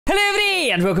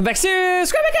And welcome back to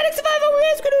Squid Mechanics Survival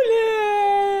with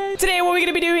Squid. Today what we're going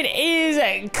to be doing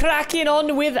is cracking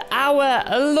on with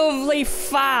our lovely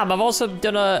farm. I've also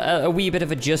done a wee bit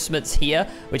of adjustments here,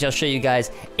 which I'll show you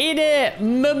guys in a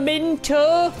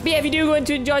memento. But yeah, if you do going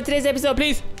to enjoy today's episode,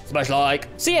 please smash like.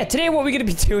 So yeah, today what we're going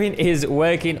to be doing is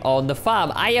working on the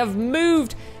farm. I have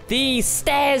moved the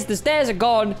stairs are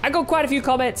gone. I got quite a few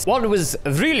comments. One was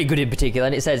really good in particular,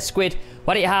 and it said, Squid,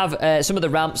 why don't you have some of the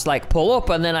ramps like pull up?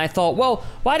 And then I thought, well,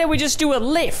 why don't we just do a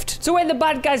lift? So when the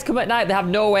bad guys come at night, they have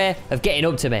no way of getting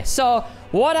up to me. So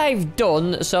what I've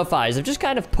done so far is I've just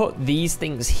kind of put these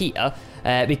things here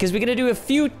because we're going to do a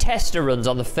few tester runs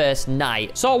on the first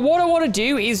night. So what I want to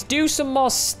do is do some more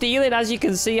steeling. As you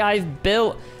can see, I've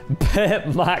built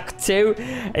Bert Mark 2.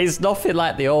 It's nothing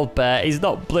like the old Bert. He's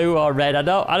not blue or red.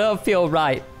 I don't feel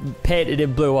right painted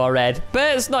in blue or red.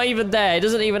 Bert's not even there. He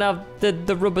doesn't even have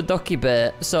the rubber ducky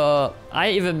Bert. So I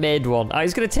ain't even made one.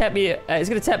 It's gonna take me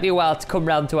a while to come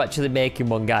around to actually making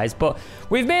one, guys. But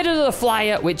we've made another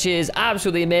flyer, which is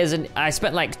absolutely amazing. I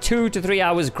spent like 2 to 3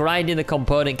 hours grinding the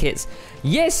component kits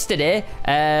yesterday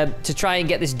to try and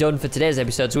get this done for today's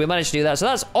episode. So we managed to do that. So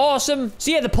that's awesome.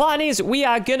 So yeah, the plan is we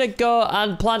are gonna go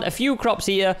and plant a few crops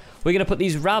here. We're gonna put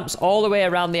these ramps all the way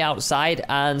around the outside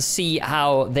and see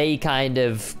how they kind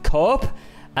of cope.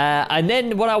 And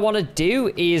then what I want to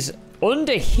do is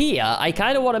under here, I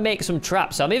kind of want to make some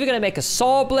traps. So I'm either going to make a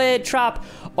saw blade trap,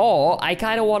 or I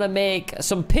kind of want to make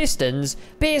some pistons.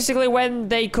 Basically, when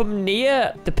they come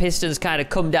near, the pistons kind of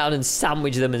come down and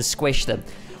sandwich them and squish them,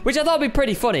 which I thought would be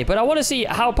pretty funny. But I want to see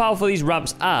how powerful these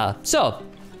ramps are. So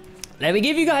let me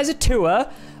give you guys a tour.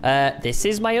 This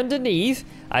is my underneath.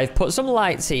 I've put some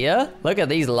lights here. Look at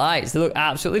these lights. They look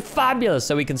absolutely fabulous,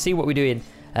 so we can see what we're doing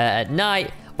at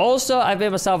night. Also, I've made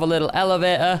myself a little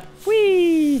elevator.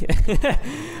 Whee!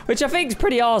 Which I think is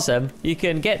pretty awesome. You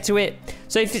can get to it.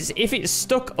 So if it's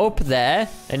stuck up there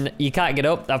and you can't get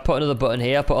up, I've put another button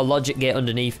here. I put a logic gate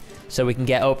underneath so we can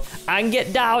get up and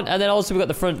get down. And then also we've got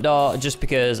the front door just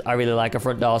because I really like a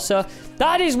front door. So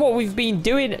that is what we've been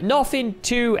doing. Nothing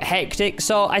too hectic.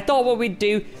 So I thought what we'd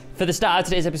do for the start of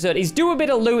today's episode is do a bit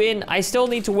of looting. I still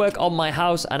need to work on my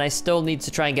house, and I still need to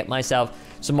try and get myself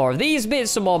some more of these bits,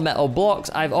 some more metal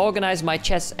blocks. I've organized my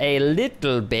chest a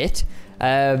little bit.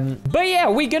 But yeah,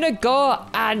 we're gonna go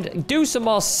and do some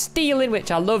more stealing, which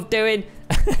I love doing.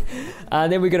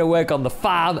 And then we're gonna work on the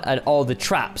farm and all the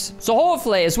traps. So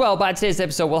hopefully as well, by today's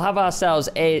episode, we'll have ourselves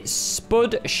a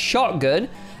spud shotgun.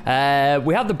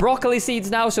 We have the broccoli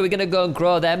seeds now, so we're gonna go and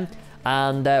grow them.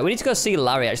 And we need to go see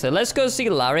Larry, actually. Let's go see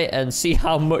Larry and see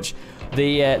how much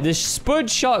the spud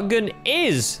shotgun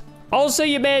is. Also,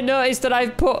 you may notice that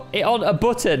I've put it on a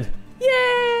button.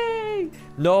 Yay!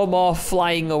 No more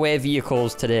flying away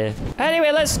vehicles today. Anyway,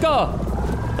 let's go.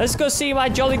 Let's go see my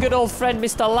jolly good old friend,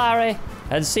 Mr. Larry,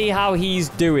 and see how he's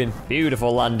doing.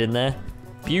 Beautiful landing there.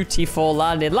 Beautiful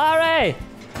landing. Larry!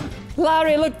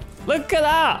 Larry, look at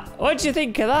that. What do you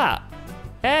think of that?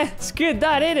 It's good,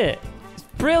 that, isn't it?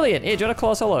 Brilliant. Here, do you want a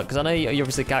closer look? Because I know you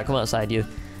obviously can't come outside. You're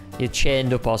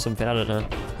chained up or something. I don't know.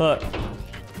 Look.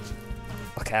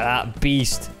 Look at that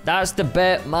beast. That's the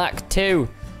Bert Mark 2.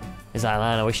 Is that,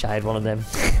 man? I wish I had one of them.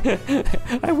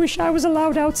 I wish I was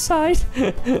allowed outside.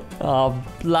 Oh,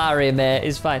 Larry, mate.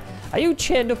 It's fine. Are you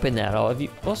chained up in there? Or have you...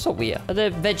 What's up with you? Are there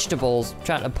vegetables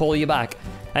trying to pull you back?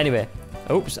 Anyway.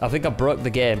 Oops. I think I broke the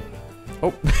game.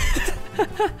 Oh.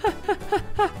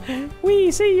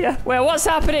 We see ya. Wait, what's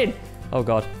happening? Oh,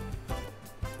 God.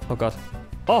 Oh, God.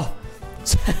 Oh.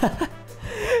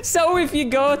 So if you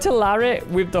go to Larry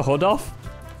with the hood off,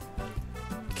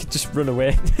 you can just run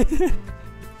away.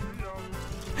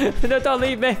 No, don't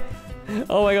leave me.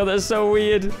 Oh, my God. That's so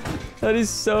weird. That is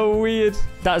so weird.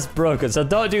 That's broken. So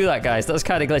don't do that, guys. That's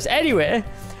kind of glitched. Anyway,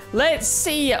 let's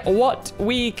see what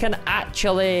we can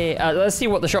actually... let's see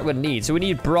what the shotgun needs. So we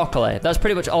need broccoli. That's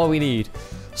pretty much all we need.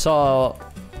 So...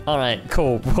 All right,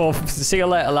 cool. Well, see you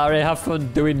later, Larry. Have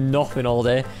fun doing nothing all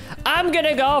day. I'm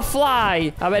gonna go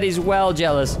fly. I bet he's well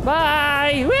jealous.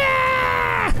 Bye.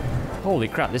 Wah! Holy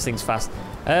crap, this thing's fast.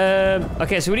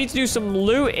 Okay, so we need to do some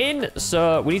looting.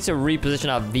 So we need to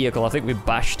reposition our vehicle. I think we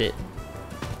bashed it.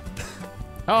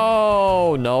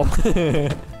 Oh, no. I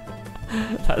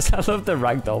love the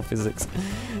ragdoll physics.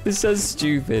 It's so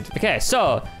stupid. Okay,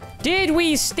 so... did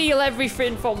we steal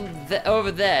everything from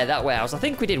over there, that warehouse? I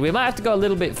think we did. We might have to go a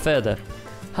little bit further.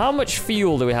 How much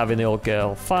fuel do we have in the old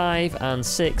girl? 5 and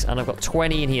 6, and I've got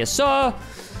 20 in here. So,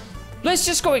 let's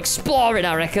just go exploring,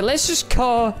 I reckon. Let's just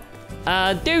go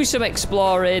and do some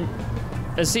exploring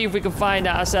and see if we can find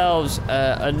ourselves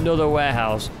another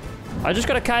warehouse. I just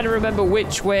got to kind of remember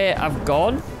which way I've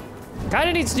gone. Kind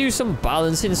of need to do some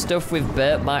balancing stuff with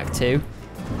Bert Mark 2.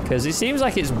 Because it seems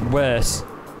like it's worse.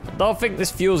 I don't think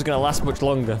this fuel's going to last much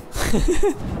longer.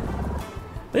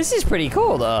 This is pretty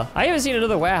cool, though. I haven't seen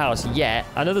another warehouse yet.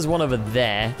 I know there's one over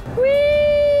there. Whee!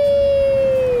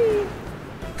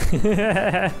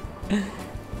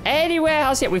 Any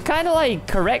warehouse yet? We've kind of, like,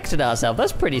 corrected ourselves.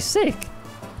 That's pretty sick.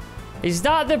 Is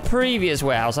that the previous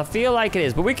warehouse? I feel like it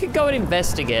is, but we could go and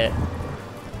investigate.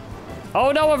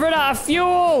 Oh, no, I've run out of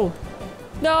fuel!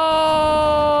 No!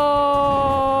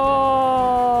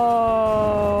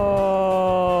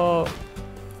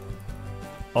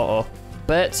 Uh-oh.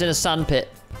 Bert's in a sandpit.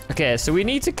 Okay, so we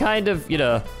need to kind of, you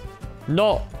know,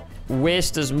 not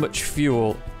waste as much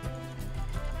fuel.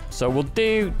 So we'll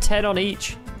do 10 on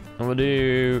each. And we'll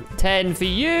do 10 for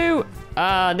you.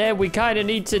 And then we kind of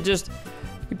need to just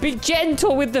be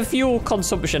gentle with the fuel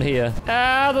consumption here.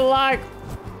 Ah, the lag.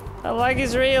 The lag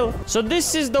is real. So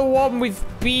this is the one we've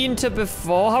been to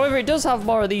before. However, it does have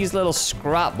more of these little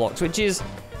scrap blocks, which is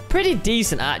pretty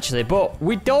decent, actually. But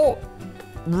we don't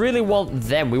really want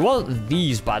them. We want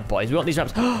these bad boys. We want these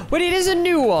ramps. Wait, it is a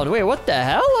new one. Wait, what the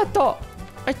hell? I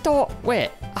thought, wait,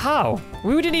 how?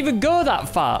 We didn't even go that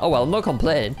far. Oh, well, no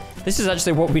complaining. This is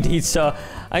actually what we need, so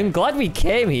I'm glad we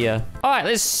came here. All right,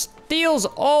 let's steal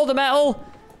all the metal.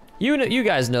 You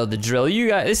guys know the drill. You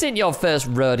guys, this ain't your first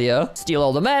rodeo. Steal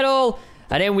all the metal,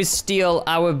 and then we steal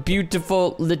our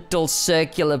beautiful little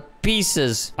circular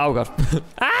pieces. Oh, God.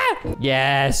 Ah!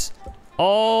 Yes.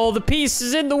 All the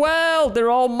pieces in the world,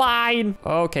 they're all mine.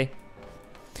 Okay.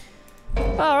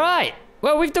 All right.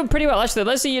 Well, we've done pretty well, actually.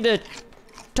 Let's eat a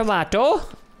tomato.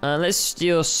 And let's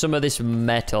steal some of this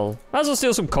metal. Might as well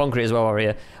steal some concrete as well while we're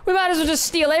here. We might as well just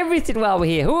steal everything while we're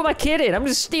here. Who am I kidding? I'm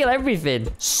just steal everything.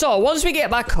 So, once we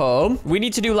get back home, we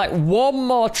need to do, like, one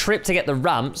more trip to get the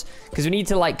ramps. Because we need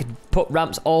to, like, put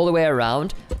ramps all the way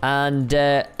around. And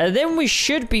then we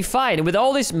should be fine. And with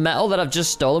all this metal that I've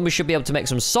just stolen, we should be able to make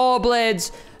some saw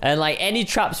blades. And, like, any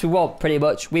traps we want, pretty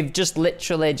much. We've just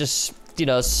literally just, you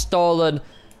know, stolen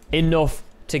enough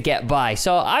to get by.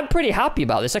 So I'm pretty happy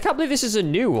about this. I can't believe this is a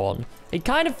new one. It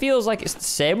kind of feels like it's the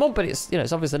same one, but it's, you know,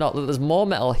 it's obviously not. There's more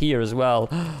metal here as well.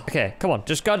 Okay, come on,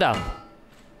 just go down.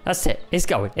 That's it. It's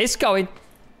going. It's going.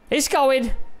 It's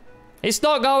going. It's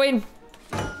not going.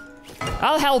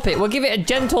 I'll help it. We'll give it a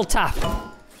gentle tap.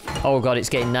 Oh, God, it's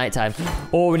getting nighttime.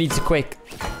 Oh, we need to quick.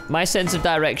 My sense of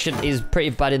direction is pretty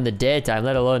bad in the daytime,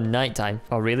 let alone nighttime.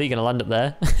 Oh, really? You're going to land up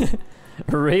there?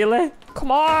 Really?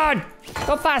 Come on.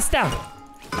 Go faster.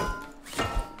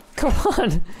 Come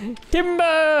on.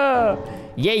 Timber.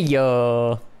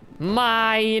 Yeah.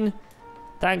 Mine.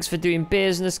 Thanks for doing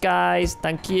business, guys.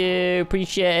 Thank you.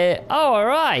 Appreciate it. Oh, all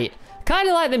right. Kind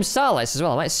of like them starlights as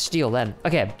well. I might steal them.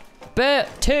 Okay. Bert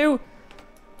 2.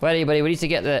 Where are you, buddy? We need to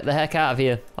get the heck out of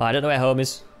here. Oh, I don't know where home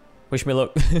is. Wish me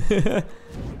luck.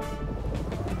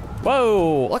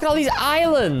 Whoa. Look at all these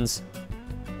islands.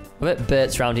 I bet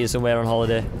Bert's around here somewhere on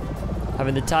holiday.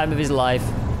 Having the time of his life.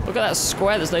 Look at that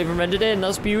square that's not even rendered in.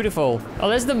 That's beautiful. Oh,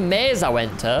 there's the maze I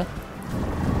went to.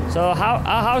 So our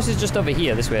house is just over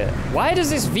here, this way. Why does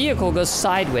this vehicle go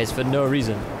sideways for no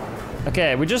reason?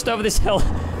 Okay, we're just over this hill.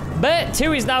 Bert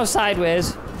 2 is now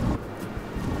sideways.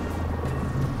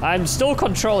 I'm still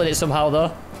controlling it somehow,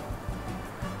 though.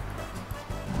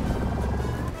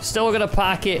 Still gonna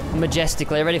park it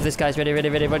majestically. Ready for this, guys? Ready.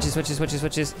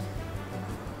 Switches.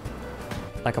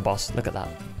 Like a boss. Look at that.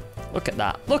 Look at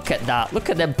that. Look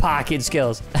at them parking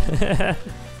skills.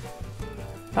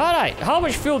 Alright, how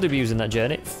much fuel did we use in that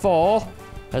journey? 4.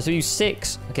 So we use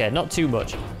 6. Okay, not too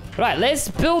much. Right, let's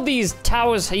build these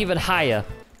towers even higher.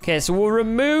 Okay, so we'll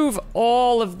remove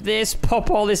all of this, pop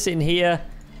all this in here.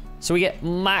 So we get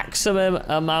maximum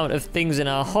amount of things in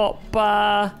our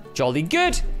hotbar. Jolly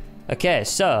good. Okay,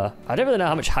 so I don't really know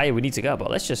how much higher we need to go,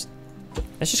 but let's just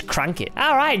crank it.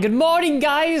 All right, good morning,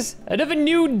 guys. Another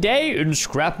new day in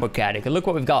Scrap Mechanic. And look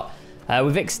what we've got.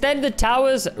 We've extended the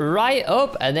towers right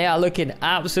up, and they are looking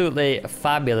absolutely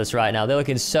fabulous right now. They're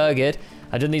looking so good.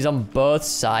 I've done these on both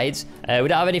sides. We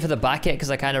don't have any for the back yet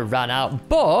because I kind of ran out,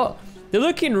 but they're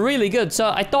looking really good. So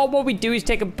I thought what we'd do is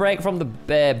take a break from the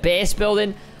base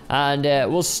building, and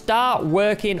we'll start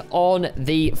working on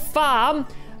the farm.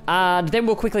 And then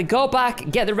we'll quickly go back,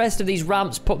 get the rest of these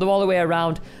ramps, put them all the way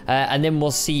around, and then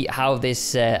we'll see how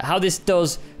this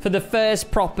does for the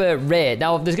first proper raid.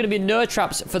 Now, there's going to be no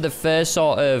traps for the first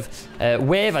sort of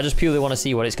wave. I just purely want to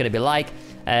see what it's going to be like.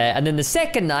 And then the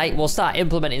second night, we'll start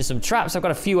implementing some traps. I've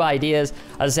got a few ideas.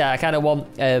 As I say, I kind of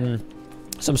want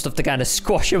some stuff to kind of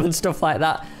squash them and stuff like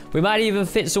that. We might even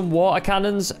fit some water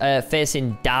cannons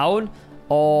facing down.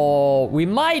 Or we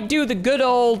might do the good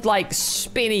old, like,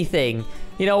 spinny thing.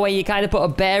 You know, where you kind of put a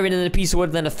bearing in a piece of wood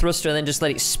and then a thruster and then just let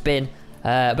it spin.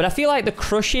 But I feel like the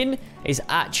crushing is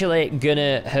actually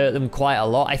gonna hurt them quite a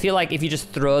lot. I feel like if you just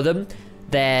throw them,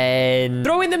 then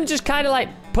throwing them just kind of like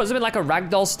puts them in like a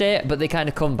ragdoll state, but they kind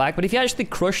of come back. But if you actually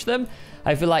crush them,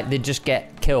 I feel like they just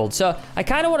get killed. So I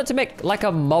kind of wanted to make like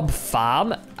a mob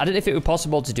farm. I don't know if it would be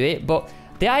possible to do it, but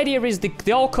the idea is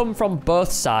they all come from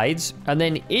both sides. And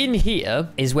then in here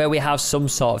is where we have some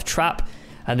sort of trap.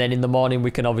 And then in the morning,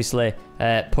 we can obviously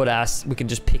we can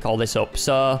just pick all this up.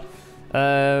 So,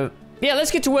 yeah,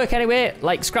 let's get to work anyway.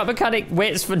 Like, Scrap Mechanic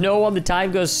waits for no one. The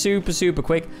time goes super, super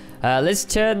quick. Let's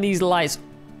turn these lights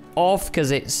off because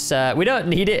it's we don't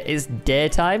need it. It's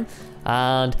daytime.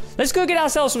 And let's go get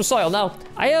ourselves some soil. Now,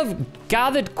 I have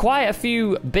gathered quite a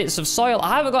few bits of soil.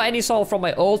 I haven't got any soil from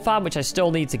my old farm, which I still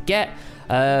need to get.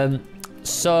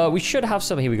 So we should have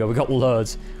some. Here we go. We got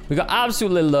loads. We got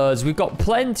absolutely loads. We've got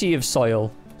plenty of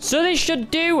soil. So this should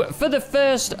do for the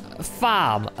first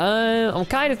farm. I'm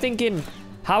kind of thinking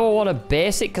how I want to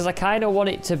base it because I kind of want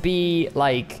it to be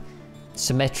like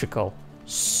symmetrical.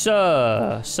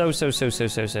 So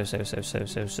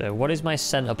what is my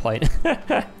center point?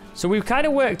 So we've kind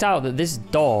of worked out that this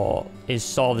door is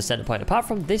sort of the center point. Apart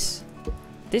from this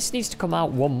needs to come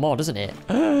out one more, doesn't it?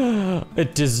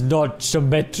 It is not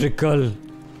symmetrical.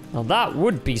 Now that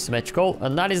would be symmetrical,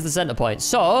 and that is the center point.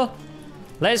 So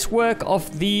let's work off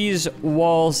these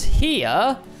walls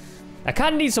here. I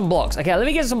kind of need some blocks. Okay, let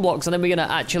me get some blocks, and then we're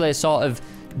gonna actually sort of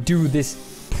do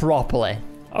this properly.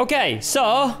 Okay,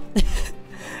 so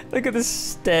look at the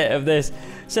state of this.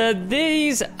 So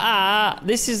this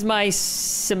is my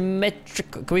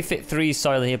symmetrical. Can we fit 3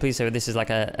 soil in here, please? So this is like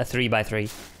a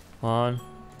 3x3. 1,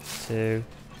 2.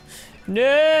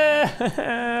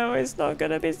 No, it's not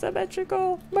gonna be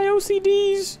symmetrical. My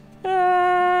OCDs.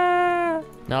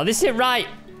 No, this ain't right.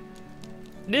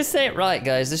 This ain't right,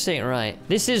 guys. This ain't right.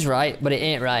 This is right, but it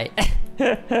ain't right.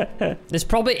 This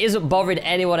probably isn't bothering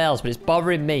anyone else, but it's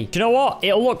bothering me. Do you know what?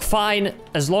 It'll look fine.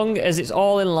 As long as it's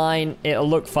all in line, it'll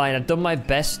look fine. I've done my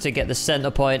best to get the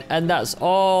center point, and that's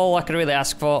all I can really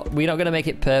ask for. We're not going to make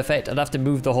it perfect. I'd have to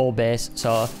move the whole base.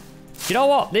 So, you know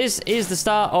what? This is the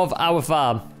start of our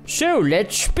farm. So,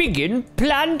 let's begin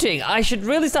planting. I should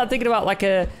really start thinking about like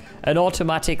an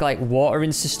automatic like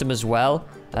watering system as well.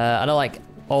 I know like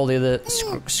all the other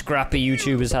scrappy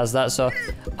YouTubers has that, so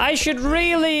I should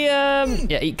really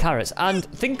yeah, eat carrots and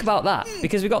think about that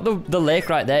because we got the lake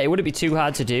right there. It wouldn't be too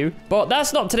hard to do, but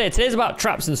that's not today. Today's about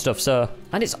traps and stuff. So,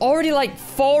 and it's already like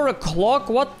 4 o'clock.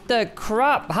 What the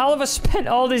crap? How have I spent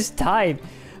all this time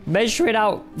measuring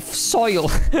out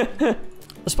soil? I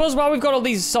suppose while we've got all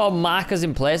these sort of markers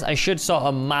in place, I should sort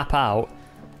of map out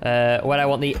when I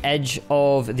want the edge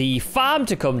of the farm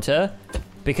to come to,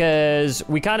 because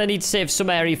we kind of need to save some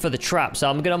area for the trap. So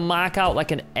I'm going to mark out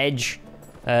like an edge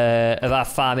of our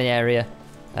farming area.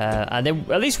 And then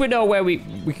at least we know where we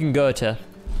can go to.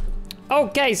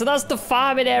 Okay, so that's the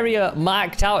farming area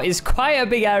marked out. It's quite a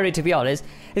big area, to be honest.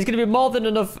 It's going to be more than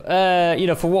enough, you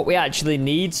know, for what we actually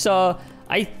need. So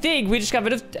I think we just have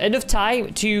enough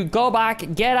time to go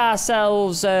back, get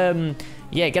ourselves,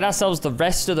 yeah, get ourselves the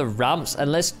rest of the ramps,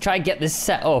 and let's try and get this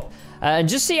set up. And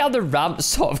just see how the ramps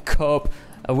sort of cope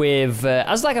with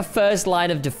as like a first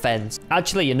line of defense.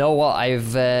 Actually, you know what?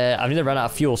 I've nearly run out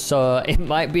of fuel, so it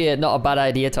might be not a bad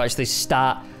idea to actually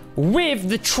start with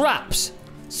the traps.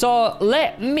 So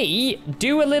let me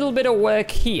do a little bit of work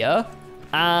here,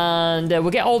 and we'll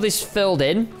get all this filled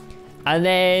in, and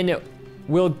then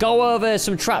we'll go over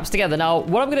some traps together. Now,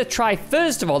 what I'm going to try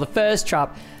first of all, the first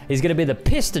trap is going to be the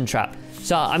piston trap.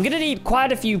 So I'm going to need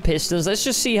quite a few pistons. Let's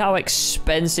just see how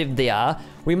expensive they are.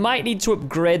 We might need to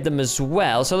upgrade them as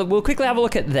well. So we'll quickly have a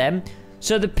look at them.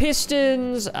 So the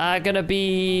pistons are going to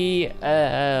be,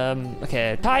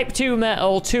 okay, type 2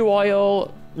 metal, 2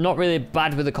 oil. Not really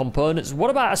bad with the components. What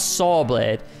about a saw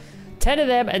blade? 10 of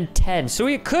them and 10. So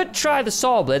we could try the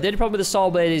saw blade. The only problem with the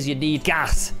saw blade is you need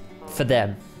gas for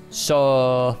them.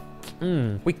 So,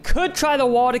 we could try the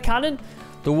water cannon.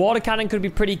 The water cannon could be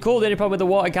pretty cool. The only problem with the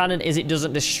water cannon is it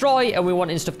doesn't destroy, and we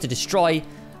want stuff to destroy.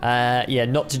 Yeah,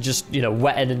 not to just, you know,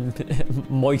 wetten and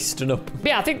moisten up. But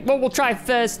yeah, I think what we'll try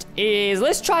first is,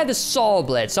 let's try the saw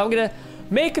blade. So I'm going to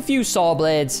make a few saw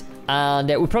blades, and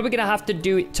we're probably going to have to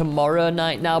do it tomorrow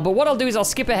night now. But what I'll do is I'll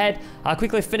skip ahead. I'll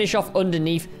quickly finish off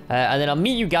underneath, and then I'll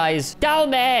meet you guys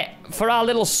down there for our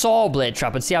little saw blade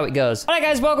trap and see how it goes. All right,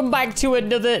 guys, welcome back to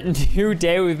another new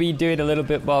day. We've been doing a little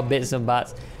bit more bits and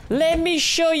bats. Let me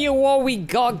show you what we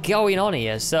got going on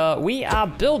here. So we are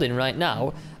building right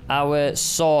now our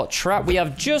saw trap. We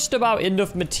have just about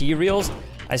enough materials.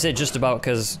 I say just about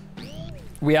because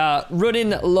we are running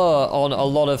low on a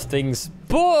lot of things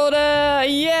But,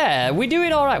 yeah, we're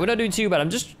doing all right. We're not doing too bad. I'm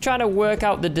just trying to work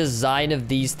out the design of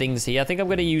these things here. I think I'm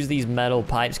going to use these metal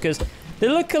pipes because they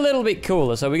look a little bit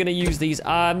cooler. So we're going to use these.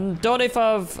 Don't know if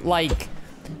I've, like...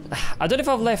 I don't know if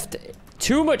I've left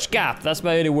too much gap. That's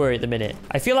my only worry at the minute.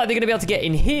 I feel like they're going to be able to get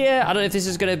in here. I don't know if this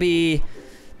is going to be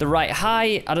the right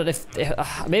height. I don't know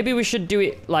if... maybe we should do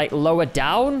it, like, lower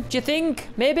down, do you think?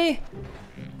 Maybe?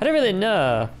 I don't really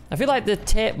know. I feel like the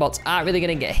tape bots aren't really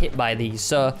going to get hit by these.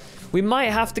 So we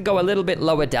might have to go a little bit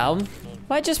lower down.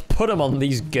 Might just put them on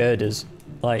these girders.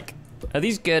 Like, are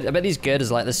these good? I bet these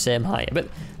girders are like the same height. But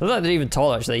they're like they're even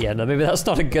taller actually. Yeah, no, maybe that's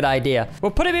not a good idea.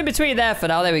 We'll put them in between there for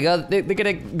now. There we go. They're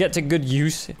gonna get to good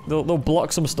use. They'll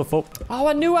block some stuff up. Oh,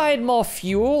 I knew I had more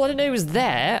fuel. I didn't know it was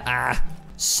there.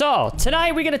 So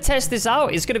tonight we're gonna test this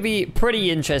out. It's gonna be pretty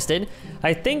interesting.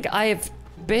 I think I've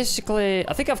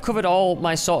covered all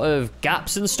my sort of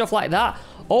gaps and stuff like that.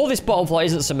 All this bottom floor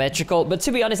isn't symmetrical, but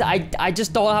to be honest, I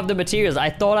just don't have the materials. I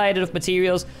thought I had enough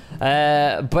materials,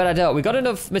 but I don't. We got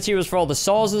enough materials for all the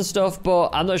saws and stuff, but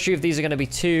I'm not sure if these are going to be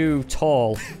too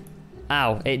tall.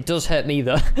 Ow, it does hurt me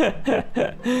though.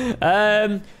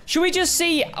 Should we just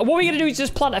see? What we're going to do is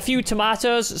just plant a few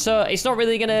tomatoes, so it's not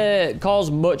really going to cause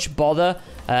much bother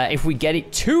if we get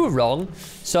it too wrong.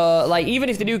 So, like, even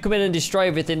if they do come in and destroy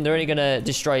everything, they're only going to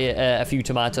destroy a few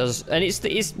tomatoes. And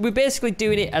we're basically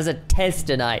doing it as a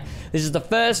tester night. This is the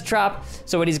first trap,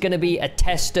 so it is going to be a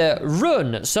tester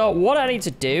run. So, what I need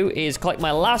to do is collect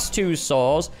my last two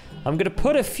saws. I'm going to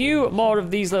put a few more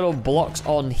of these little blocks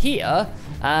on here,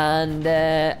 and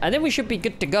then we should be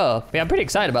good to go. Yeah, I'm pretty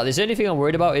excited about this. The only thing I'm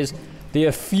worried about is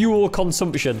the fuel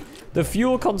consumption. The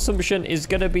fuel consumption is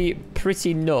going to be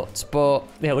pretty nuts, but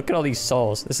yeah, look at all these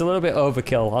saws. It's a little bit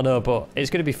overkill, I know, but it's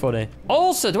going to be funny.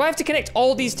 Also, do I have to connect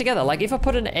all these together? Like, if I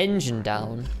put an engine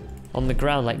down on the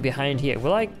ground, like behind here,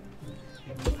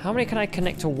 how many can I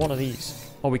connect to one of these?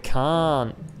 Oh, we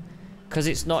can't, because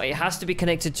it has to be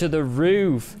connected to the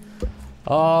roof.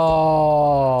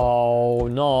 Oh,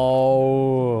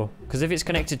 no. Because if it's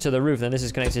connected to the roof, then this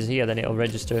is connected here, then it'll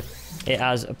register it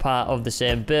as a part of the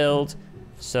same build.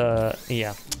 So,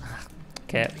 yeah.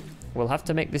 Okay, we'll have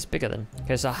to make this bigger then.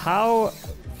 Okay, so how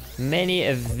many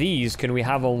of these can we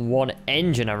have on one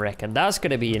engine, I reckon? That's going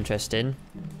to be interesting.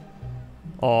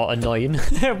 Or annoying.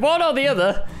 One or the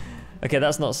other. Okay,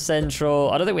 that's not central.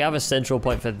 I don't think we have a central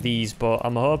point for these, but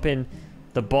I'm hoping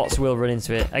the bots will run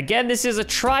into it. Again, this is a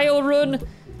trial run.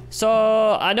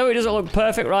 So, I know it doesn't look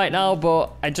perfect right now,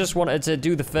 but I just wanted to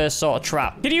do the first sort of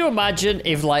trap. Can you imagine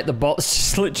if, like, the bots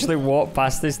just literally walk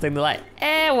past this thing? They're like,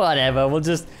 whatever. We'll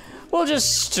just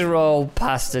stroll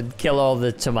past and kill all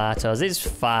the tomatoes. It's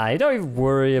fine. Don't even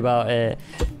worry about it.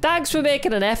 Thanks for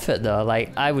making an effort, though.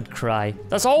 Like, I would cry.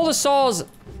 That's all the saws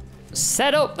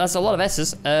set up. That's a lot of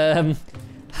S's.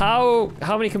 How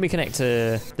many can we connect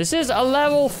to? This is a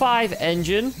level 5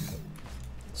 engine.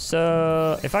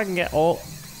 So, if I can get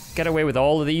away with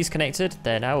all of these connected,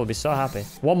 then I will be so happy.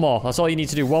 One more. That's all you need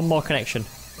to do. One more connection.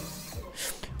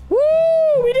 Woo!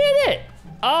 We did it!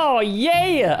 Oh,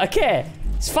 yeah! Okay.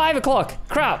 It's 5 o'clock.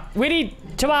 Crap. We need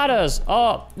tomatoes.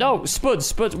 Oh, no.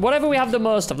 Spuds. Whatever we have the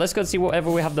most of. Let's go and see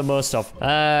whatever we have the most of.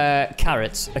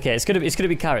 Carrots. Okay, it's gonna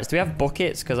be carrots. Do we have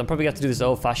buckets? Because I'm probably going to have to do this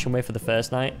old-fashioned way for the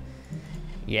first night.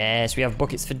 Yes, we have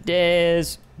buckets for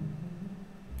days.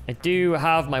 I do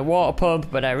have my water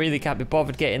pump, but I really can't be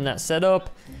bothered getting that set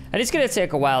up. And it's going to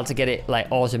take a while to get it, like,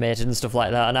 automated and stuff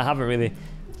like that. And I haven't really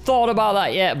thought about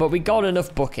that yet, but we got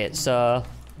enough buckets, so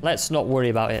let's not worry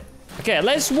about it. Okay,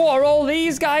 let's water all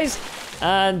these guys.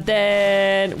 And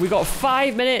then we got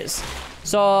 5 minutes.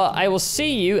 So I will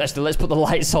see you. Actually, let's put the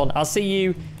lights on. I'll see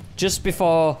you just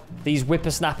before these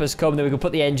whippersnappers come. Then we can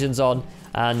put the engines on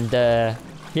and,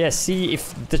 yeah, see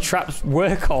if the traps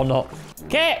work or not.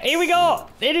 Okay, here we go.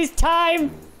 It is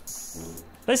time.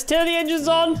 Let's turn the engines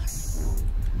on.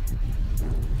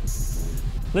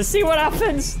 Let's see what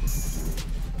happens.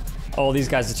 Oh, these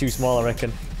guys are too small, I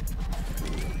reckon.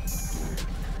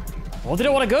 Oh, they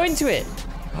don't want to go into it.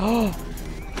 Oh.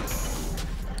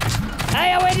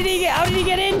 Hey, how did he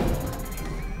get in?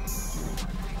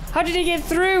 How did he get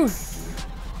through?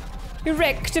 He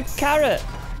wrecked a carrot.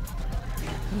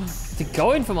 They're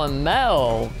going for my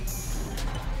metal.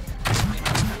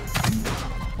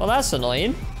 Well, that's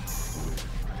annoying.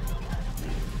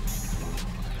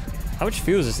 How much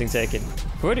fuel is this thing taking?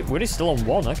 We're already still on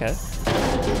 1, okay.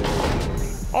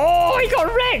 Oh, he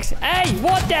got wrecked! Hey,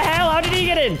 what the hell? How did he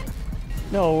get in?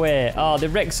 No way. Oh, they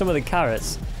wrecked some of the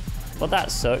carrots. Well,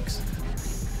 that sucks.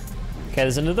 Okay,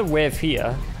 there's another wave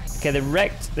here. Okay, they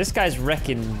wrecked... This guy's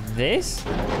wrecking this.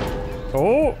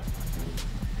 Oh!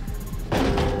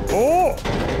 Oh!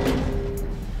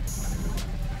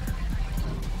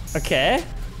 Okay.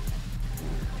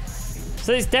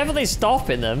 So it's definitely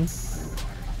stopping them.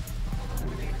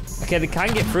 Okay, they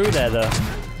can get through there, though.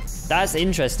 That's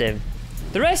interesting.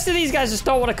 The rest of these guys just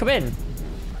don't want to come in.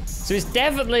 So it's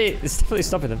definitely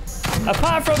stopping them.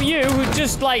 Apart from you, who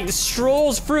just, like,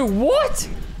 strolls through. What?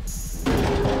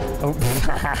 Oh.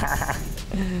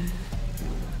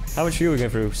 How much fuel are we going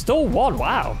through? Still 1,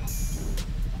 wow.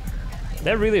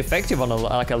 They're really effective on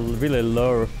a really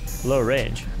low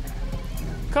range.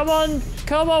 Come on,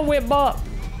 Whitbot.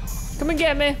 Come and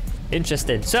get me.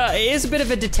 Interesting. So it is a bit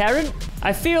of a deterrent.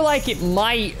 I feel like it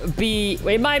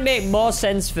might make more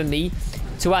sense for me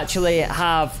to actually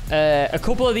have a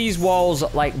couple of these walls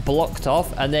like blocked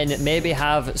off, and then maybe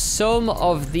have some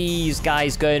of these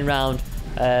guys going around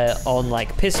on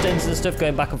like pistons and stuff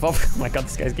going back and forth. Oh my god,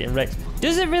 this guy's getting wrecked.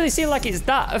 Doesn't really seem like it's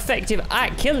that effective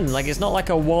at killing. Like, it's not like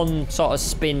a one sort of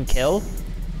spin kill.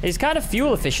 It's kind of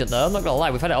fuel efficient though, I'm not gonna lie.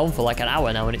 We've had it on for like an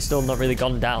hour now and it's still not really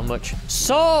gone down much.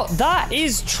 So that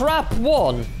is trap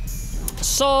 1.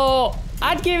 So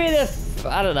I'd give it a,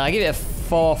 I don't know, I'd give it a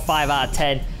 4, 5 out of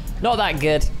 10. Not that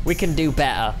good. We can do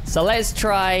better. So let's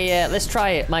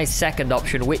try my second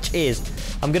option, which is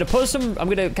I'm gonna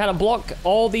kind of block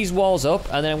all these walls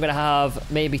up, and then I'm gonna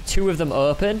have maybe 2 of them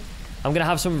open. I'm gonna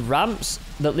have some ramps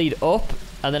that lead up,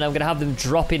 and then I'm gonna have them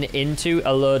dropping into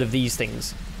a load of these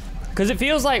things. Because it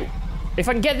feels like if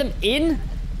I can get them in,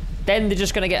 then they're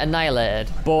just gonna get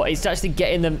annihilated. But it's actually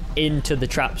getting them into the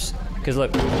traps. Because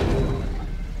look,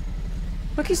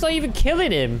 he's not even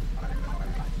killing him.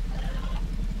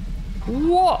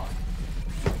 What?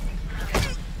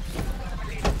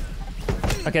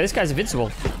 Okay, this guy's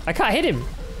invincible. I can't hit him.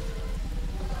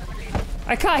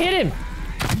 I can't hit him.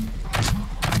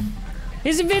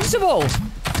 He's invincible.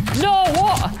 No,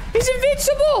 what? He's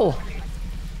invincible.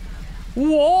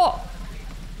 What?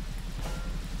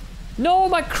 No,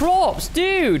 my crops,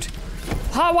 dude.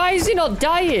 Why is he not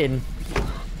dying?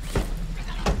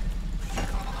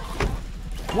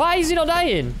 Why is he not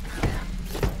dying?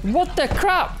 What the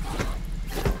crap?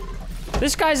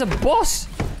 This guy's a boss.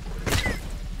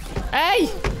 Hey!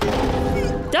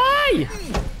 Die!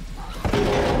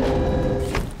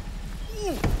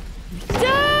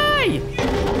 Die!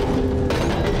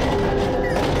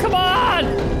 Come on!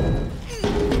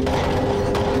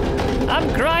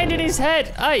 I'm grinding his head.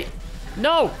 Hey!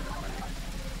 No!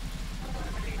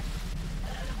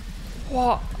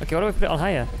 What? Okay, why do I put it on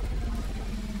higher?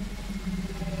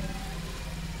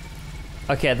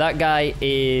 Okay, that guy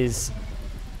is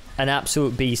an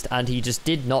absolute beast, and he just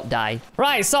did not die.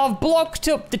 Right, so I've blocked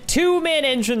up the 2 main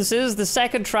entrances. The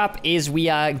second trap is we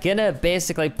are gonna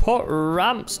basically put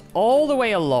ramps all the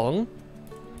way along.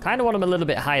 Kind of want them a little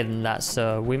bit higher than that,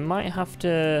 so we might have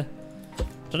to... I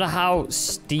don't know how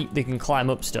steep they can climb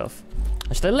up stuff.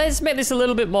 Actually, let's make this a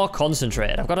little bit more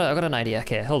concentrated. I've got an idea.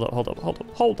 Okay, hold up.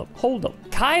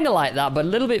 Kind of like that, but a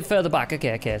little bit further back.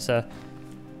 Okay, so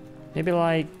maybe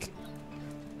like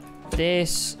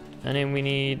this, and then we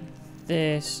need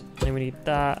this, and then we need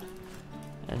that,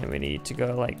 and then we need to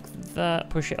go like that,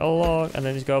 push it along, and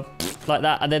then just go like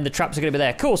that, and then the traps are gonna be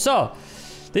there. Cool, so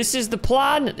this is the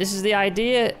plan, this is the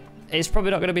idea. It's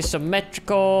probably not gonna be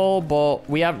symmetrical, but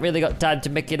we haven't really got time to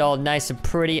make it all nice and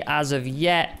pretty as of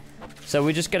yet. So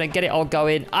we're just gonna get it all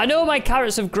going. I know my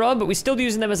carrots have grown, but we're still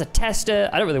using them as a tester.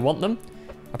 I don't really want them.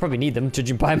 I probably need them,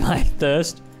 judging by my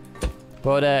thirst.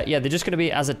 But yeah, they're just going to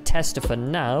be as a tester for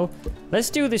now.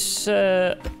 Let's do this.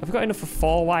 Have we got enough for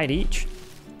 4 wide each?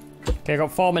 Okay, I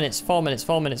got 4 minutes. 4 minutes.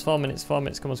 Come on,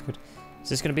 Squid. Is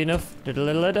this going to be enough?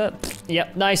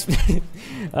 Yep, nice.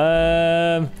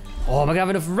 Oh, am I going to have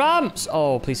enough ramps?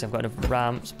 Oh, please, I've got enough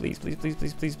ramps. Please. I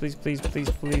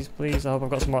hope I've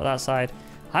got some more at that side.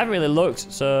 I haven't really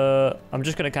looked, so I'm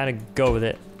just going to kind of go with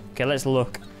it. Okay, let's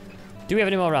look. Do we have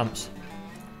any more ramps?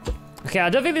 Okay,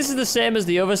 I don't think this is the same as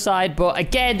the other side, but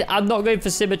again, I'm not going for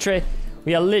symmetry.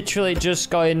 We are literally just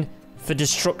going for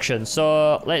destruction.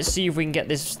 So let's see if we can get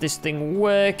this thing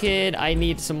working. I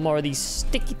need some more of these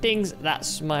sticky things.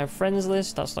 That's my friends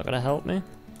list. That's not going to help me.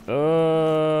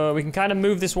 We can kind of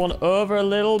move this one over a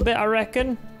little bit, I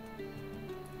reckon.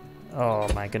 Oh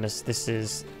my goodness, this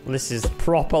is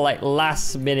proper like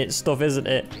last minute stuff, isn't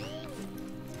it?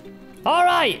 All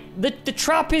right, the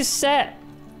trap is set.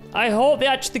 I hope they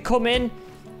actually come in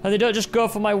and they don't just go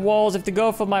for my walls. If they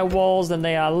go for my walls, then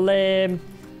they are lame.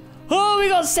 Oh, we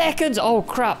got seconds. Oh,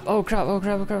 crap.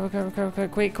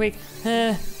 Quick.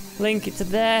 Link it to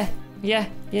there. Yeah.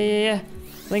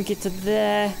 Link it to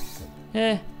there.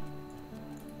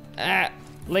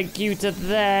 Link you to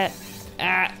there.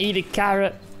 Eat a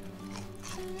carrot.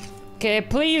 Okay,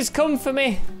 please come for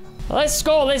me. Let's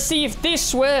go. Let's see if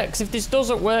this works. If this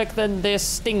doesn't work, then they're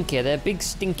stinky. They're big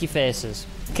stinky faces.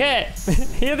 Okay,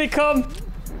 here they come.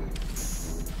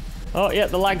 Oh, yeah,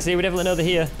 the lag's here. We definitely know they're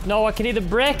here. No, I can hear the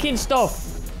braking stuff.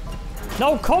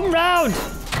 No, come round.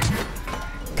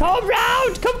 Come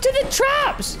round. Come to the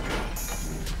traps.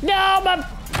 No, man.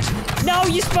 No,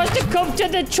 you're supposed to come to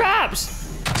the traps.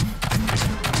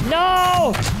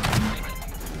 No.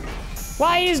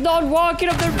 Why is no one walking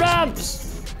up the ramps?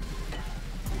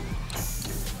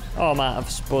 Oh, I'm out of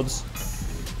spuds.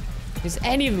 Is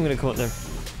any of them going to come up there?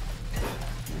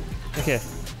 Okay.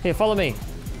 Here, follow me.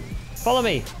 Follow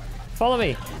me. Follow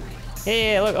me.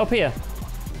 Here, look, up here.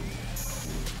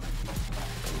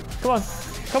 Come on.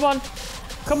 Come on.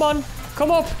 Come on.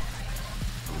 Come up.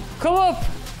 Come up.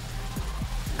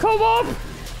 Come up.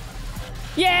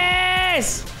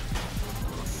 Yes!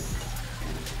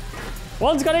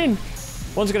 One's got in.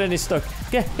 One's got in, he's stuck.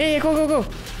 Yeah, yeah, go, go, go.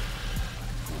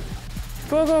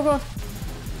 Go, go, go.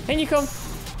 In you come.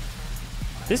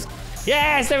 This.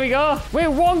 Yes, there we go. Wait,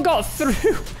 one got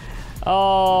through.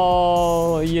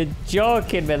 Oh, you're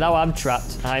joking, man. Now I'm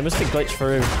trapped. I must have glitched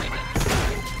through.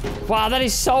 Wow, that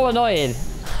is so annoying.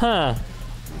 Huh.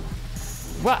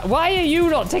 Why are you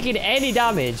not taking any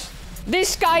damage?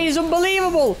 This guy is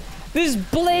unbelievable. This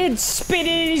blade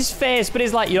spinning in his face, but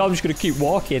he's like, you know, I'm just going to keep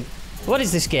walking. What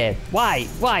is this game? Why?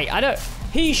 Why? I don't...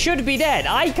 He should be dead.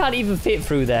 I can't even fit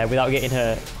through there without getting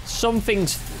hurt.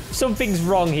 Something's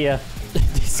wrong here.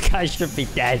 This guy should be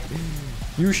dead.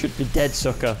 You should be dead,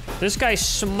 sucker. This guy's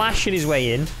smashing his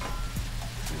way in.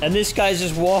 And this guy's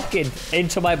just walking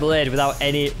into my blade without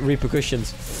any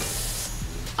repercussions.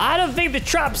 I don't think the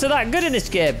traps are that good in this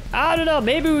game. I don't know.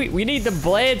 Maybe we need the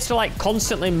blades to, like,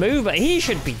 constantly move. But he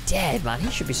should be dead, man.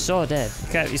 He should be so dead.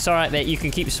 Okay, it's all right, mate. You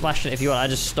can keep smashing it if you want. I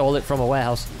just stole it from a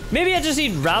warehouse. Maybe I just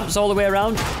need ramps all the way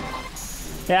around.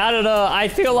 Yeah, I don't know. I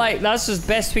feel like that's the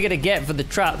best we're going to get for the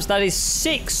traps. That is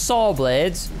 6 saw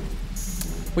blades.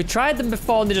 We tried them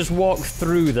before and they just walked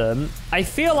through them. I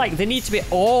feel like they need to be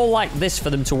all like this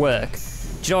for them to work.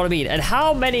 Do you know what I mean? And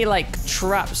how many, like,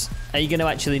 traps are you going to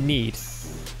actually need?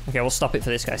 Okay, we'll stop it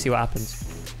for this guy, see what happens.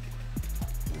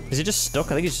 Is he just stuck?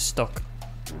 I think he's just stuck.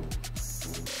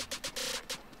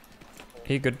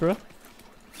 Are you good, bro?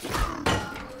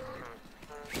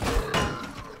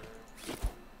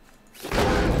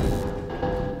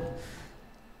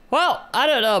 Well, I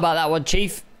don't know about that one,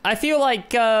 Chief. I feel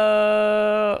like,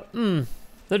 the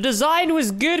design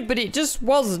was good, but it just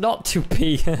was not to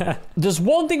be. There's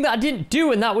one thing that I didn't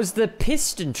do, and that was the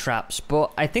piston traps,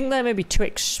 but I think they may be too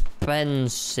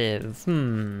expensive.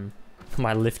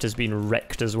 My lift has been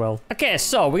wrecked as well. Okay,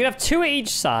 so we're gonna have 2 at each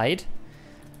side.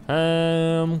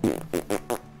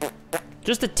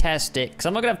 Just to test it, because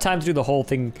I'm not gonna have time to do the whole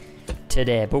thing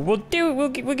today, but we'll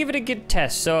give it a good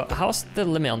test. So how's the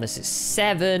limit on this? It's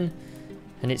 7,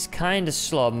 and it's kind of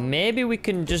slow. Maybe we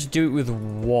can just do it with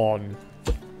 1.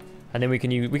 And then we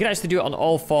can actually do it on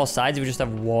all 4 sides if we just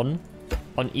have 1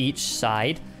 on each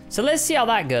side. So let's see how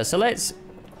that goes. So let's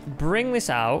bring this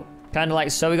out. Kind of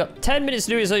like so. We got 10 minutes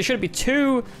to do it, so it shouldn't be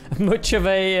too much of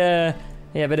a,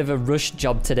 yeah, a bit of a rush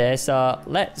job today. So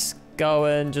let's go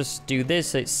and just do this.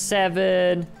 So it's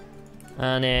 7.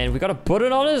 And then we got a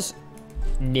button on us?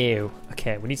 No.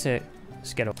 Okay, we need to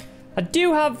schedule. I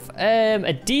do have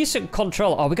a decent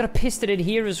controller. Oh, we got a piston in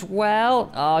here as well.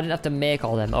 Oh, I didn't have to make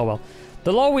all them. Oh, well.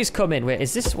 They'll always come in. Wait,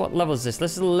 is this... What level is this?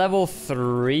 This is a level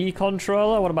 3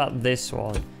 controller. What about this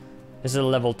one? This is a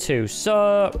level 2.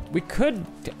 So, we could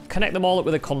connect them all up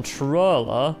with a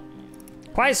controller.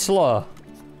 Quite slow.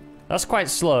 That's quite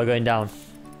slow going down.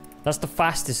 That's the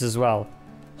fastest as well.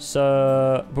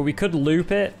 So, but we could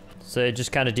loop it. So,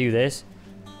 just kind of do this.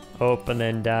 Up and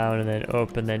then down and then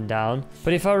up and then down.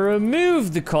 But if I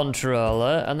remove the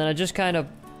controller and then I just kind of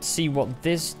see what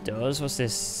this does. What's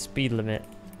this speed limit?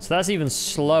 So that's even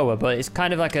slower, but it's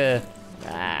kind of like a...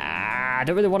 I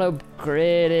don't really want to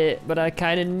upgrade it, but I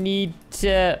kind of need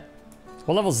to...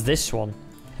 What level's this one?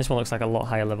 This one looks like a lot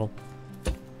higher level.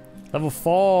 Level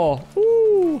 4.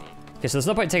 Woo! Okay, so there's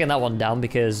no point taking that one down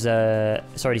because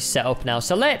it's already set up now.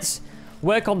 So let's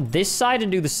work on this side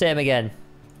and do the same again.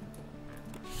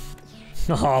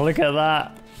 Oh, look at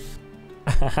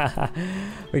that.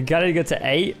 We gotta go to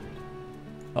 8.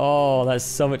 Oh, that's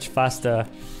so much faster.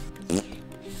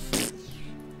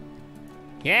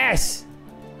 Yes!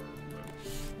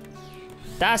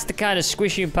 That's the kind of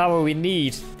squishing power we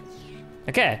need.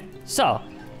 Okay, so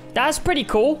that's pretty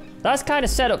cool. That's kind of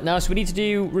set up now, so we need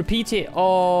to repeat it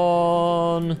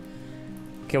on...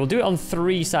 Okay, we'll do it on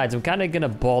 3 sides. I'm kind of going to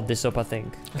board this up, I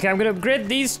think. Okay, I'm going to upgrade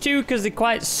these 2 because they're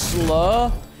quite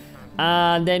slow.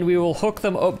 And then we will hook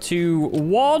them up to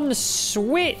one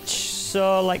switch.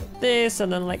 So like this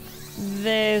and then like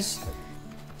this.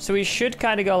 So we should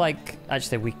kind of go like,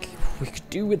 actually we could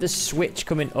do with the switch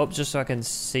coming up just so I can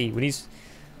see. We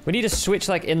need a switch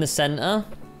like in the center.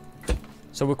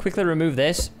 So we'll quickly remove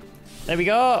this. There we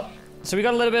go. So we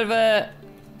got a little bit of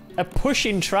a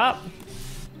pushing trap.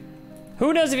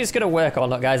 Who knows if it's gonna work or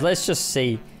not, guys? Let's just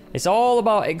see. It's all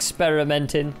about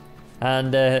experimenting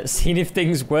and seeing if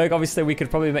things work. Obviously, we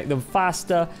could probably make them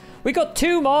faster. We got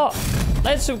 2 more.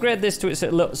 Let's upgrade this to it so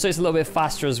it's a little bit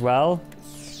faster as well.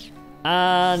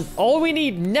 And all we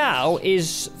need now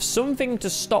is something to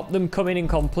stop them coming in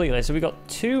completely. So we got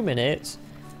 2 minutes.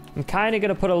 I'm kind of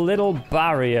gonna put a little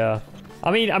barrier. I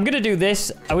mean, I'm gonna do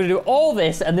this. I'm gonna do all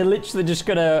this, and they're literally just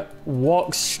gonna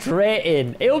walk straight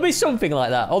in. It'll be something like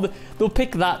that. Or they'll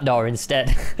pick that door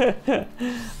instead.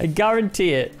 I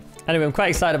guarantee it. Anyway, I'm quite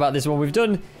excited about this one. We've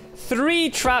done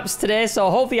 3 traps today, so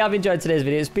hopefully you've enjoyed today's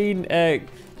video. It's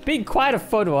been quite a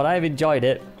fun one. I've enjoyed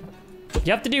it.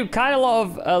 You have to do kind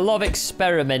of a lot of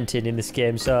experimenting in this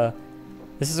game, so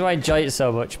this is why I enjoy it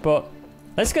so much. But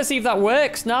let's go see if that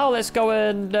works now. Let's go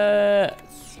and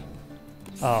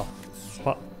oh.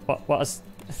 What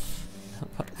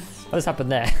has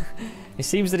happened there? It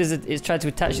seems that it's tried to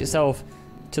attach itself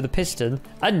to the piston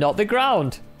and not the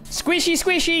ground. Squishy,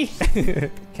 squishy!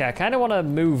 Okay, I kind of want to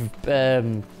move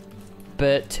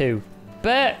Bert too.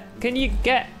 Bert, can you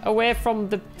get away from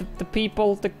the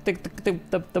people,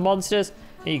 the monsters?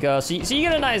 There you go. So you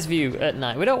get a nice view at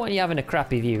night. We don't want you having a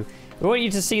crappy view. We want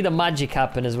you to see the magic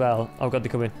happen as well. Oh god,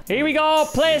 they're coming. Here we go.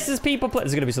 Places, people.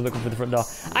 There's going to be something coming through the front door.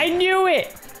 I knew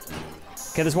it!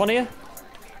 Okay, there's one here.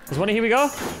 There's one here. Here we go.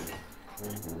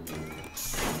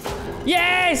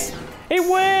 Yes! It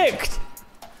worked!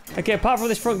 Okay, apart from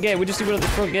this front gate, we just do one at the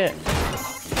front gate.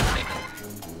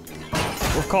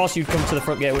 Of course you'd come to the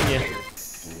front gate, wouldn't you?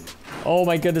 Oh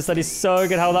my goodness, that is so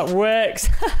good how that works.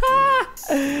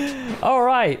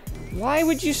 Alright. Why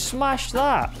would you smash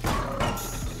that?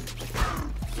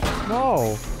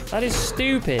 No. That is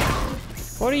stupid.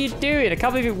 What are you doing? I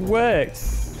can't believe it worked.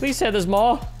 Please say there's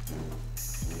more.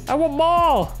 I want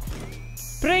more!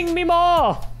 Bring me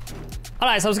more!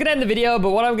 Alright, so I was going to end the video,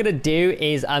 but what I'm going to do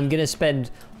is I'm going to spend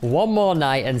one more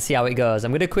night and see how it goes.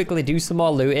 I'm going to quickly do some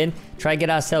more looting, try and get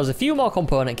ourselves a few more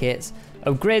component kits,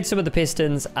 upgrade some of the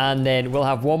pistons, and then we'll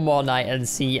have one more night and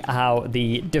see how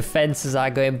the defenses are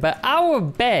going. But our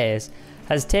base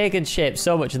has taken shape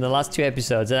so much in the last 2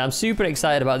 episodes, and I'm super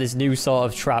excited about this new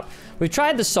sort of trap. We've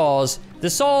tried the saws. The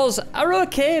saws are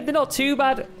okay. They're not too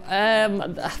bad.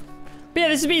 But yeah,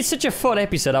 this has been such a fun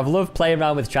episode. I've loved playing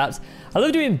around with traps. I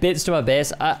love doing bits to my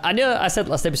base. I know I said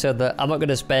last episode that I'm not going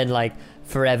to spend like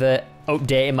forever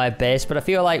updating my base, but I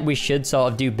feel like we should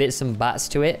sort of do bits and bats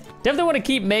to it. Definitely want to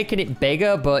keep making it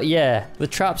bigger, but yeah, the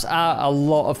traps are a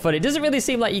lot of fun. It doesn't really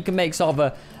seem like you can make sort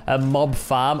of a mob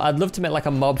farm. I'd love to make like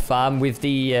a mob farm with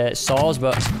the saws,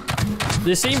 but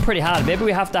they seem pretty hard. Maybe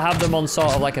we have to have them on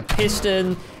sort of like a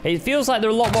piston. It feels like they're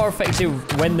a lot more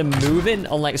effective when they're moving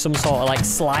on like some sort of like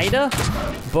slider.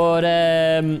 But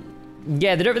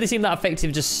yeah, they don't really seem that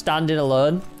effective just standing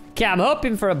alone. Okay, I'm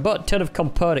hoping for a butt ton of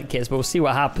component kits, but we'll see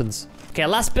what happens. Okay,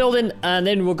 last building, and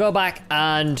then we'll go back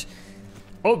and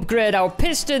upgrade our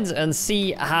pistons and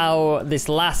see how this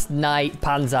last night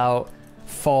pans out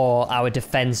for our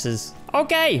defenses.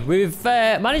 Okay, we've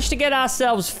managed to get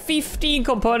ourselves 15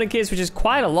 component kits, which is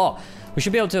quite a lot. We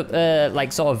should be able to,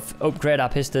 like, sort of upgrade our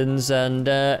pistons, and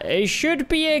it should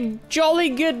be a jolly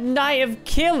good night of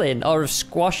killing, or of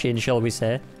squashing, shall we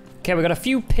say. Okay, we've got a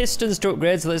few pistons to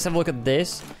upgrade, so let's have a look at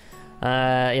this.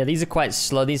 Yeah, these are quite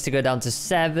slow. These to go down to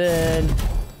 7.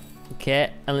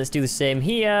 Okay, and let's do the same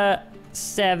here.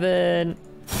 7.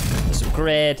 Let's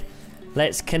upgrade.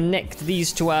 Let's connect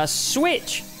these to our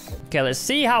switch. Okay, let's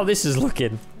see how this is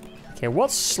looking. Okay,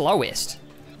 what's slowest?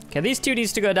 Okay, these two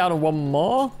needs to go down to 1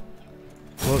 more.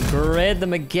 We'll upgrade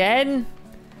them again.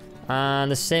 And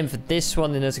the same for this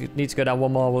one. They need to go down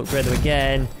 1 more. We'll upgrade them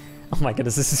again. Oh my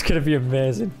goodness, this is going to be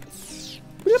amazing.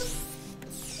 Whoop.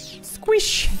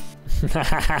 Squish. How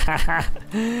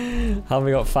have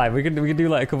we got 5? We can do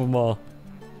like a couple more.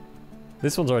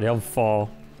 This one's already on 4.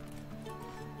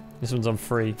 This one's on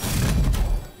 3.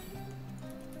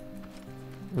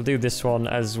 We'll do this one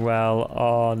as well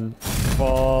on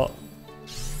 4.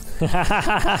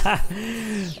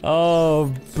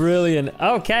 Oh, brilliant.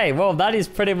 Okay, well, that is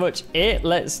pretty much it.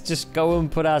 Let's just go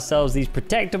and put ourselves these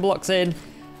protector blocks in,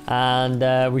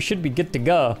 and we should be good to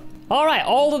go. All right,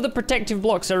 all of the protective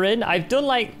blocks are in. I've done,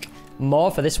 like,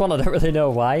 more for this one. I don't really know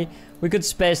why. We could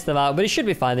space them out, but it should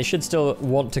be fine. They should still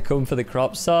want to come for the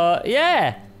crop. So,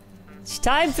 yeah. It's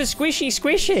time for squishy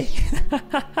squishy.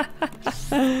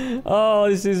 Oh,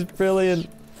 this is brilliant.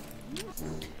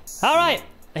 All right,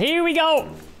 here we go.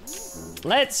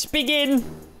 Let's begin.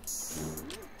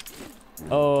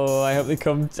 Oh, I hope they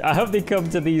come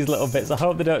to these little bits. I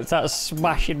hope they don't start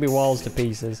smashing my walls to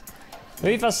pieces.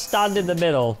 Maybe if I stand in the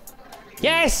middle.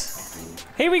 Yes!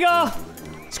 Here we go.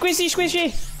 Squishy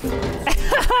squishy.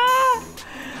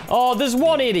 Oh, there's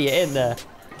one idiot in there.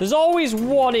 There's always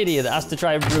one idiot that has to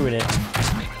try and ruin it.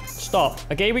 Stop.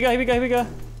 Okay, here we go, here we go, here we go.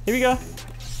 Here we go.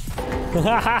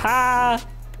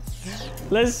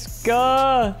 Let's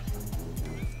go.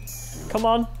 Come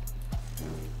on.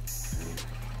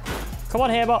 Come on,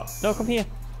 Hairbot. No, come here.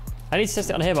 I need to test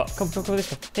it on Hairbot. Come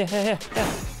this way. Here, here, here, here.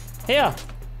 Here.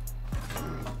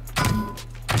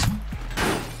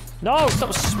 No,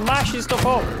 stop smashing stuff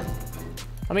up.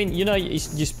 I mean, you know, you're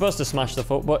supposed to smash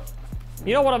stuff up, but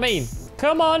you know what I mean.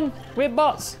 Come on, we're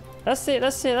bots. That's it,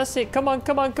 that's it, that's it. Come on,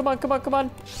 come on, come on, come on, come on.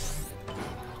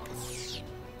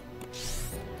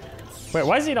 Wait,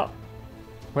 why is he not?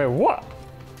 Wait, what?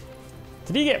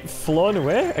 Did he get flown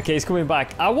away? Okay, he's coming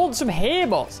back. I want some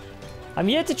Hairbots. I'm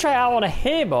here to try out on a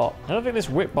Hairbot. I don't think this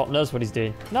Whipbot knows what he's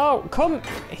doing. No, come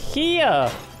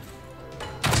here.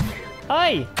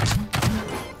 Hi.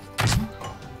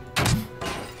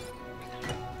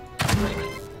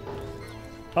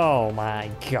 Oh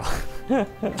my god.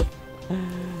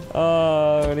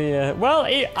 Oh dear. Well,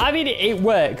 I mean, it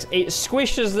works. It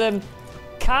squishes them.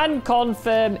 Can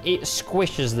confirm it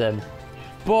squishes them.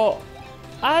 But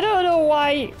I don't know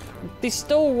why they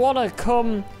still want to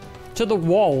come to the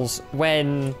walls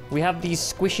when we have these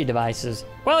squishy devices.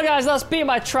 Well, guys, that's been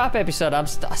my trap episode. I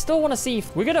still want to see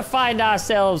if we're going to find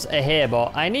ourselves a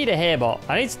Hairbot. I need a Hairbot.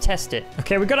 I need to test it.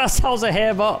 Okay, we got ourselves a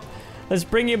Hairbot. Let's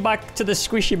bring him back to the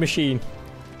squishy machine.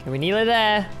 Okay, we're nearly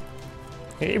there.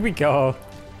 Here we go.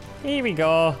 Here we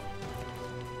go.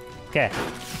 Okay.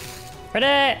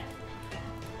 Ready?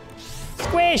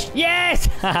 Squish! Yes!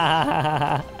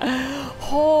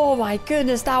 Oh my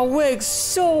goodness, that works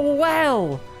so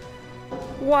well.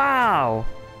 Wow.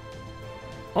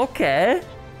 Okay.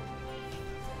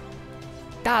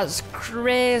 That's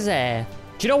crazy.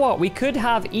 Do you know what? We could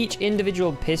have each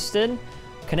individual piston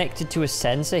connected to a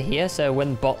sensor here, so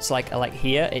when bots are like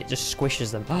here, it just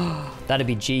squishes them. That'd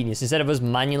be genius. Instead of us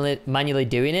manually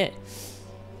doing it.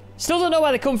 Still don't know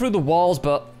why they come through the walls,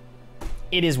 but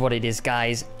it is what it is,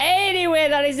 guys. Anyway,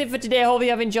 that is it for today. Hope you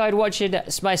have enjoyed watching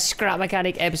my Scrap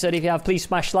Mechanic episode. If you have, please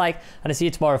smash like, and I'll see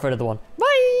you tomorrow for another one.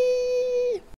 Bye!